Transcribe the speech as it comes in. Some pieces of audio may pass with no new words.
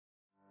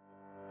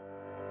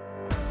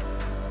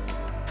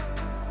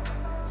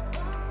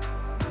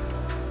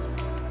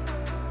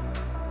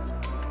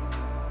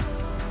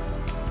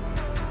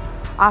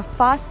Our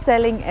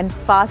fast-selling and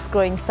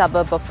fast-growing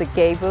suburb of the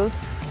Gables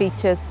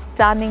features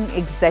stunning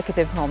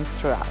executive homes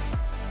throughout.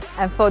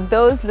 And for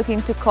those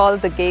looking to call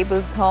the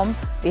Gables home,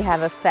 we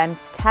have a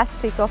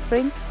fantastic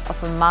offering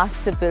of a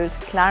master-built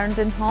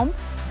Clarendon home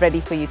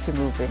ready for you to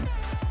move in.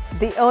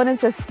 The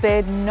owners have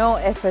spared no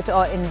effort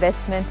or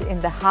investment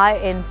in the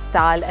high-end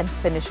style and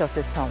finish of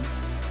this home.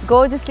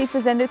 Gorgeously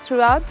presented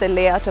throughout, the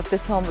layout of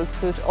this home will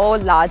suit all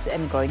large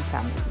and growing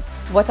families.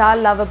 What I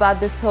love about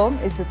this home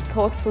is the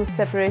thoughtful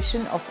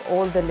separation of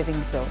all the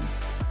living zones.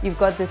 You've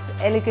got this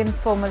elegant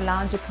formal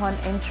lounge upon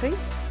entry,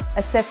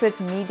 a separate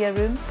media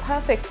room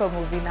perfect for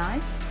movie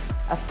nights,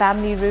 a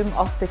family room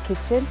off the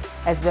kitchen,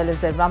 as well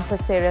as a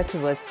rumpus area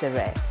towards the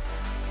rear.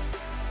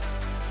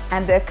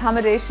 And the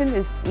accommodation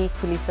is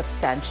equally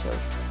substantial.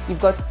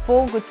 You've got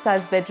 4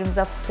 good-sized bedrooms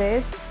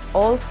upstairs,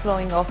 all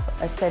flowing off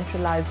a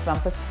centralized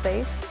rumpus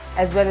space,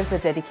 as well as a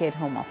dedicated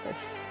home office.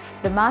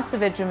 The master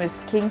bedroom is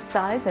king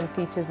size and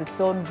features its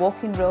own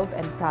walk-in robe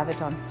and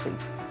private ensuite.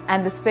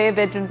 And the spare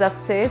bedrooms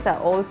upstairs are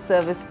all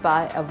serviced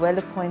by a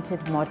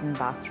well-appointed modern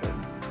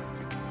bathroom.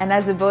 And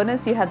as a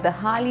bonus, you have the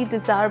highly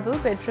desirable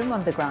bedroom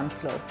on the ground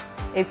floor.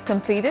 It's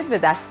completed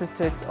with access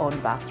to its own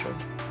bathroom.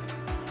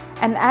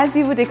 And as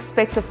you would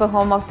expect of a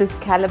home of this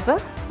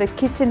caliber, the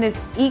kitchen is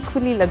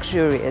equally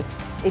luxurious.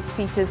 It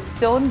features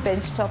stone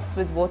bench tops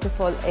with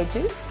waterfall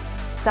edges,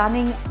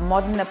 stunning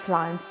modern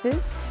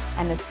appliances,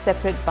 and a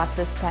separate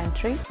butler's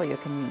pantry for your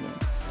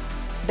convenience.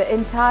 The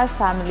entire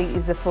family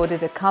is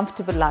afforded a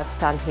comfortable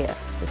lifestyle here.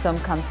 This home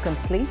comes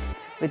complete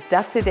with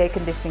ducted air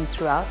conditioning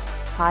throughout,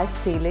 high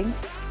ceilings,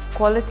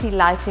 quality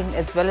lighting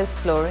as well as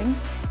flooring,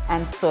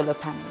 and solar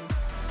panels.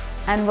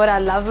 And what I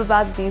love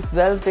about these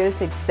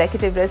well-built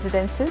executive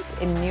residences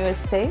in new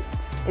estates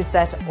is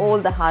that all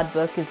the hard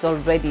work is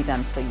already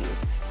done for you.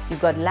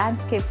 You've got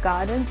landscape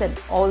gardens and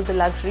all the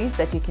luxuries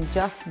that you can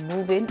just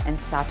move in and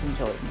start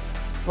enjoying.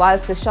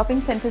 Whilst the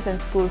shopping centres and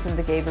schools in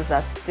the Gables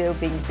are still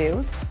being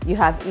built, you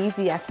have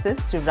easy access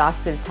to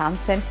Rossville Town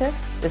Centre,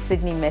 the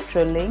Sydney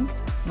Metro Link,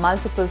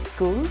 multiple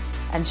schools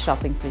and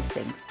shopping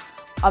precincts.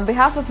 On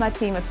behalf of my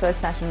team at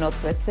First National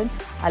Northwestern,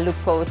 I look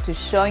forward to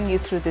showing you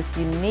through this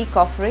unique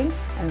offering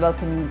and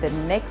welcoming the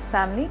next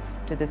family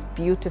to this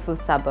beautiful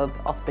suburb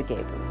of the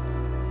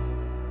Gables.